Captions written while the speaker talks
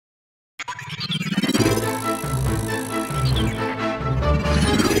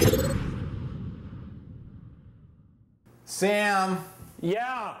Sam,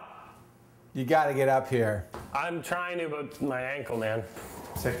 Yeah, you gotta get up here. I'm trying to, but my ankle, man.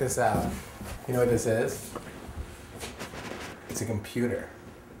 Check this out. You know what this is? It's a computer.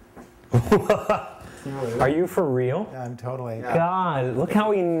 Are you for real? Yeah, I'm totally. God, look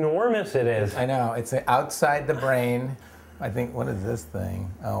how enormous it is. I know. It's outside the brain. I think, what is this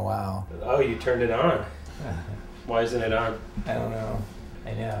thing? Oh, wow. Oh, you turned it on. Why isn't it on? I don't know.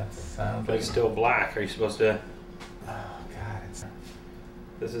 I know. It sounds But it's still black. Are you supposed to? Oh, God. It's...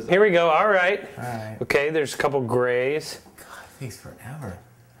 This is. Here we go. All right. All right. Okay, there's a couple grays. God, it takes forever.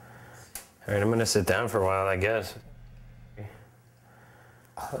 All right, I'm gonna sit down for a while, I guess.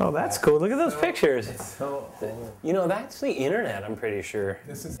 Oh, that's cool. Look at those pictures. It's so old. You know, that's the internet, I'm pretty sure.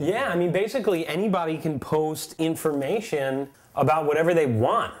 This is... Yeah, I mean, basically anybody can post information about whatever they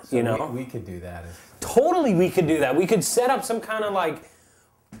want, So you know? we could do that. Totally, we could do that. We could set up some kind of like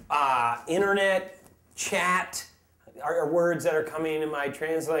internet chat, or words that are coming in my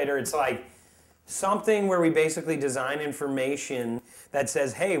translator. It's like something where we basically design information that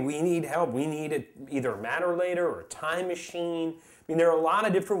says, hey, we need help. We need either a matter later or a time machine. I mean, there are a lot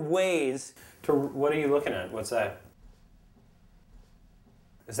of different ways to, what are you looking at? What's that?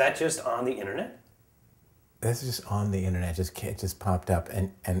 Is that just on the internet? This is just on the internet. It just popped up.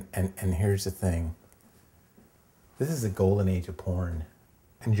 And here's the thing. This is the golden age of porn.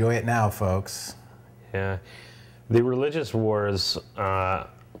 Enjoy it now, folks. Yeah. The religious wars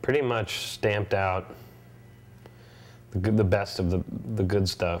pretty much stamped out the best of the good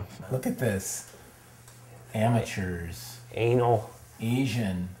stuff. Look at this. Amateurs. Anal.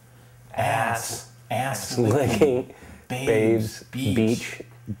 Asian. Ass Licking. Babes. Beach.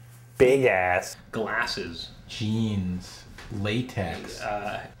 Big ass. Glasses. Jeans. Latex.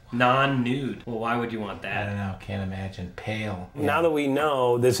 Non-nude. Well, why would you want I that? don't know. Can't imagine. Pale. Now that we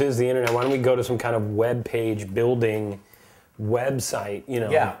know this is the internet, why don't we go to some kind of web page building website, you know?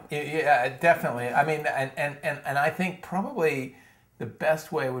 Yeah, definitely. I mean, and I think probably the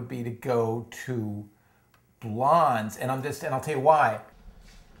best way would be to go to blondes, and I'll tell you why.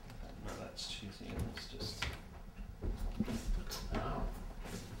 No, that's cheesy. It's just. Oh,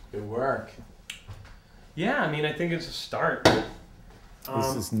 good work. Yeah, I mean, I think it's a start.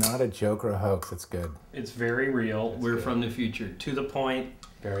 This is not a joke or a hoax. It's good. It's very real. We're good. from the future. To the point.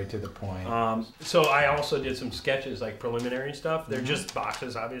 Very to the point. So I also did some sketches, like preliminary stuff. They're just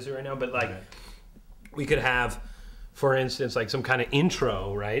boxes, obviously, right now. But like, we could have, for instance, like some kind of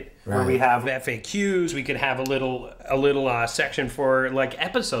intro, right? Where we have FAQs. We could have a little section for like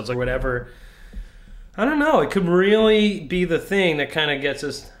episodes, like whatever. I don't know. It could really be the thing that kind of gets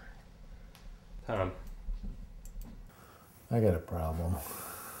us. I got a problem.